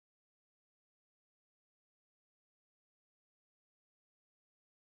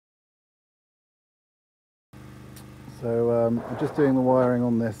So I'm just doing the wiring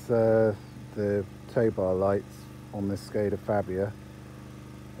on this, the Towbar lights on this Skoda Fabia.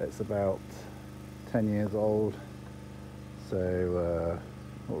 It's about 10 years old. So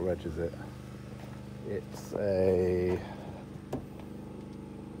what reg is it? It's a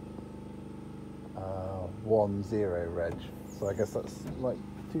 10 reg. So I guess that's like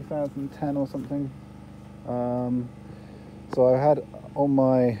 2010 or something. So I had on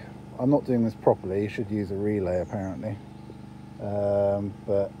my, I'm not doing this properly, you should use a relay apparently,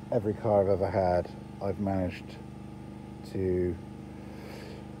 but every car I've ever had I've managed to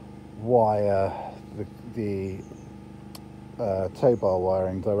wire the Towbar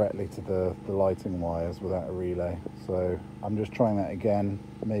wiring directly to the lighting wires without a relay. So I'm just trying that again.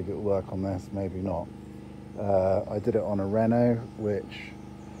 Maybe it'll work on this, maybe not. I did it on a Renault which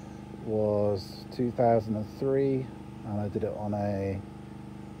was 2003, and I did it on a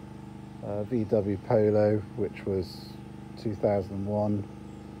VW Polo which was 2001.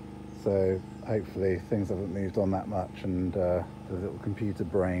 So hopefully things haven't moved on that much, and the little computer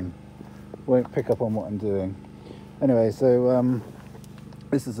brain won't pick up on what I'm doing. Anyway, so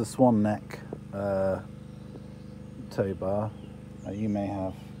this is a swan neck tow bar. You may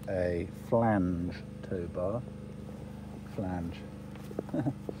have a flange tow bar. Flange.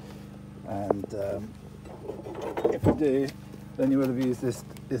 And if you do, then you would have used this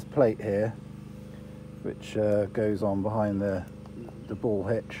plate here, which goes on behind the ball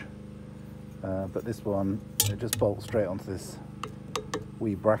hitch. But this one, it just bolts straight onto this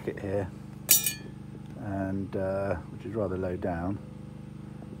wee bracket here, and which is rather low down.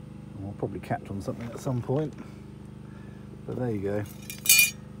 And we'll probably catch on something at some point. But there you go.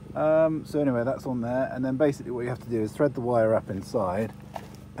 So anyway, that's on there, and then basically what you have to do is thread the wire up inside,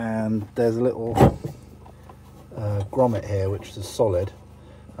 and there's a little grommet here which is solid,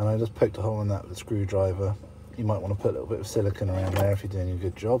 and I just poked a hole in that with a screwdriver. You might want to put a little bit of silicone around there if you're doing a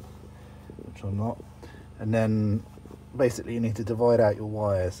good job, which I'm not. And then basically you need to divide out your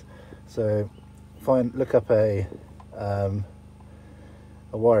wires. So look up the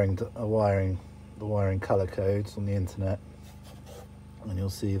wiring color codes on the internet, and you'll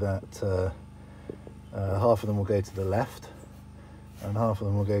see that half of them will go to the left and half of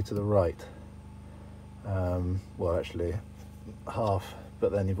them will go to the right. Well, actually half,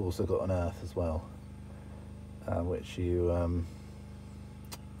 but then you've also got an earth as well, which you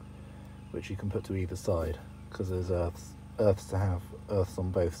can put to either side, because there's earths to have earths on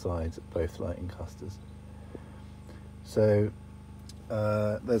both sides at both lighting clusters. So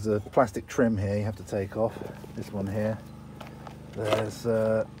there's a plastic trim here you have to take off, this one here. There's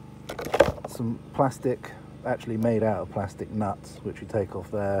some plastic, actually made out of plastic nuts, which you take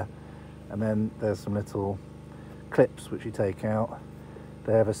off there, and then there's some little clips which you take out.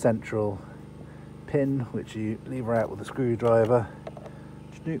 They have a central pin which you lever out with a screwdriver,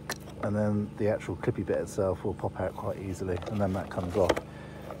 and then the actual clippy bit itself will pop out quite easily, and then that comes off.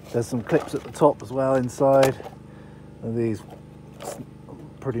 There's some clips at the top as well inside, and these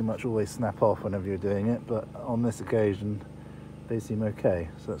pretty much always snap off whenever you're doing it, but on this occasion they seem okay,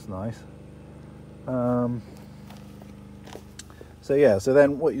 so that's nice. So yeah, so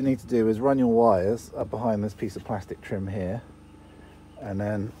then what you need to do is run your wires up behind this piece of plastic trim here, and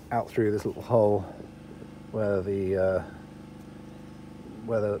then out through this little hole where there's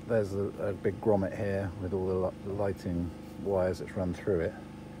a big grommet here with all the lighting wires that run through it.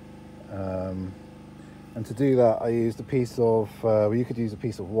 And to do that I used a piece of, well, you could use a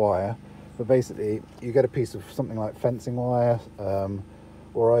piece of wire, but basically you get a piece of something like fencing wire,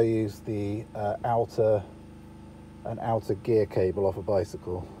 or I use the an outer gear cable off a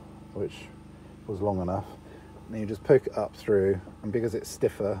bicycle, which was long enough. And you just poke it up through, and because it's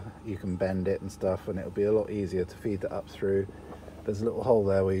stiffer you can bend it and stuff, and it'll be a lot easier to feed that up through. There's a little hole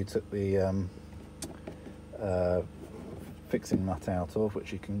there where you took the fixing nut out of,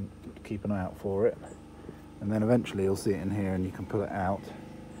 which you can keep an eye out for it, and then eventually you'll see it in here and you can pull it out,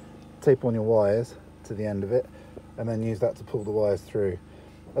 tape on your wires to the end of it, and then use that to pull the wires through.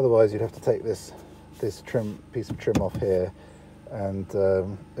 Otherwise you'd have to take this piece of trim off here, and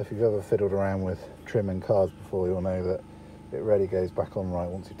if you've ever fiddled around with trim in cars before, you'll know that it rarely goes back on right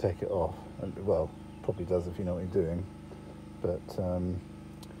once you take it off. And, well, probably does if you know what you're doing, but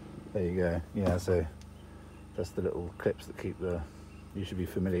there you go. Yeah, so that's the little clips that keep you should be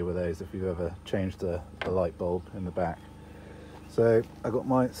familiar with those if you've ever changed a light bulb in the back. So I got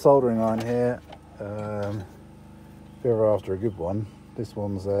my soldering iron here. If you're ever after a good one, this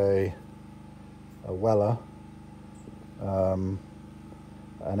one's a Weller, and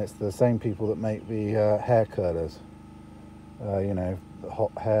it's the same people that make the hair curlers, you know, the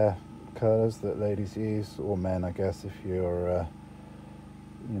hot hair colours that ladies use, or men, I guess, if you're,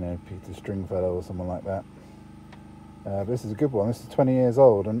 you know, Peter Stringfellow or someone like that. But this is a good one. This is 20 years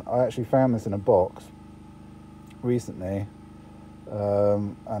old, and I actually found this in a box recently,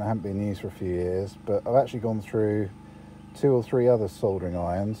 and I haven't been used for a few years, but I've actually gone through 2 or 3 other soldering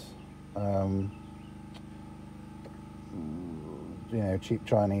irons, you know, cheap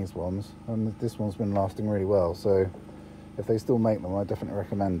Chinese ones, and this one's been lasting really well. So if they still make them, I definitely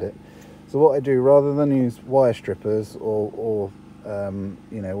recommend it. So what I do, rather than use wire strippers or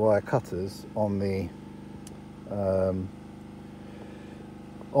you know, wire cutters on the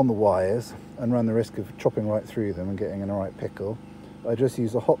wires and run the risk of chopping right through them and getting in a right pickle, I just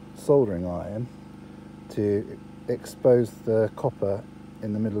use a hot soldering iron to expose the copper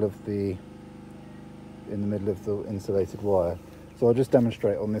in the middle of the insulated wire. So I'll just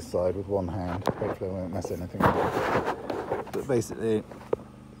demonstrate on this side with one hand. Hopefully I won't mess anything up. But basically,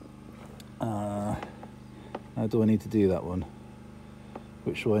 how do I need to do that one?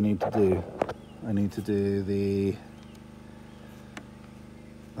 Which do I need to do? I need to do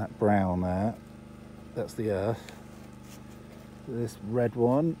that brown there. That's the earth. This red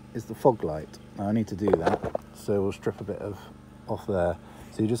one is the fog light. Now I need to do that, so we'll strip a bit off there.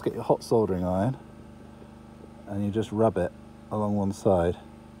 So you just get your hot soldering iron and you just rub it along one side.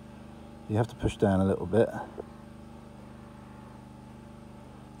 You have to push down a little bit.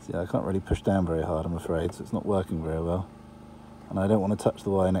 See, I can't really push down very hard, I'm afraid, so it's not working very well. And I don't want to touch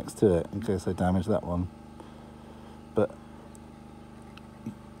the wire next to it in case I damage that one. But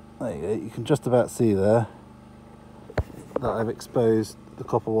there you go, you can just about see there that I've exposed the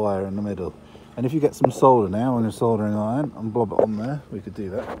copper wire in the middle. And if you get some solder now on your soldering iron and blob it on there, we could do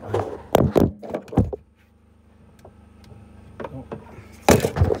that.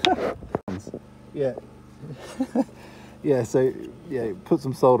 Yeah. Yeah, so yeah, put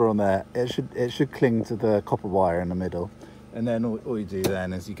some solder on there. It should cling to the copper wire in the middle. And then all you do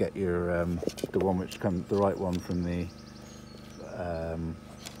then is you get your the one which comes, the right one from the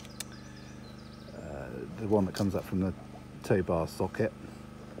one that comes up from the Towbar socket,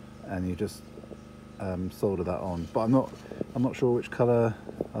 and you just solder that on. But I'm not sure which colour.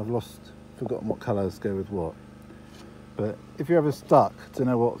 I've forgotten what colours go with what. But if you're ever stuck to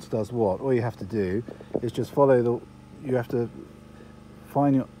know what does what, all you have to do is just follow you have to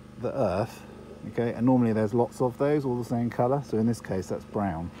find the earth, okay? And normally there's lots of those, all the same colour. So in this case, that's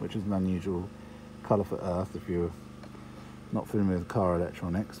brown, which is an unusual colour for earth if you're not familiar with car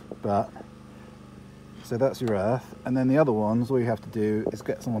electronics. But so that's your earth, and then the other ones, all you have to do is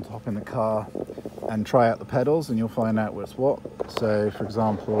get someone to hop in the car and try out the pedals, and you'll find out what's what. So for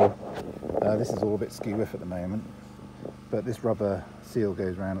example, this is all a bit skew-whiff at the moment, but this rubber seal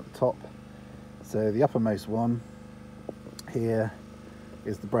goes around at the top. So the uppermost one here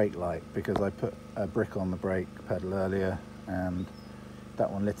is the brake light, because I put a brick on the brake pedal earlier and that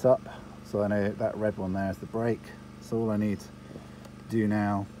one lit up. So I know that red one there is the brake. So all I need to do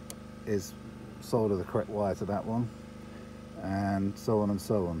now is solder the correct wire to that one, and so on and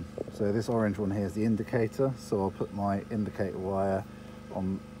so on. So this orange one here is the indicator, so I'll put my indicator wire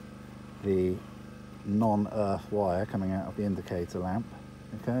on the non-earth wire coming out of the indicator lamp,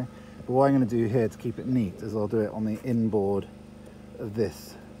 okay? But what I'm going to do here to keep it neat is I'll do it on the inboard of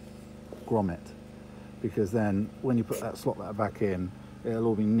this grommet, because then when you slot that back in, it'll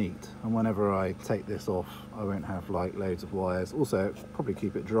all be neat, and whenever I take this off I won't have like loads of wires. Also it'll probably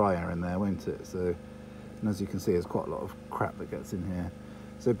keep it drier in there, won't it? So, and as you can see, there's quite a lot of crap that gets in here,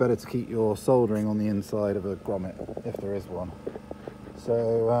 so better to keep your soldering on the inside of a grommet if there is one.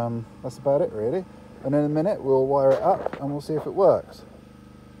 So that's about it really, and in a minute we'll wire it up and we'll see if it works.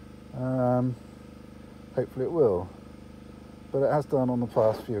 Hopefully it will, but it has done on the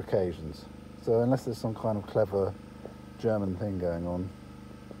past few occasions, so unless there's some kind of clever German thing going on,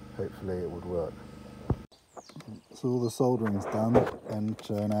 hopefully it would work. So all the soldering's done, and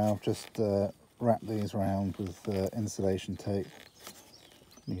now just wrap these around with insulation tape.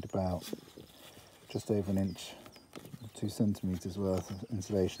 Need about just over 1 inch, 2 centimetres worth of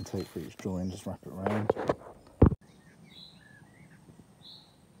insulation tape for each join. Just wrap it around.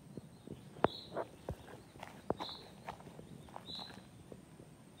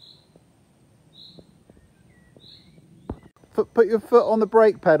 Put your foot on the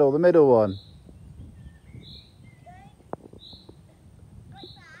brake pedal, the middle one.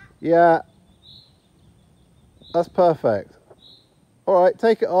 Yeah, that's perfect. All right,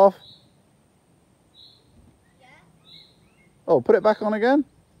 take it off. Oh, put it back on again.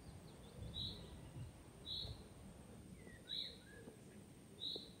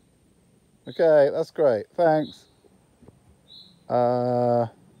 Okay, that's great, thanks.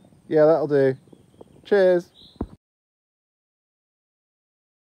 Yeah, that'll do. Cheers.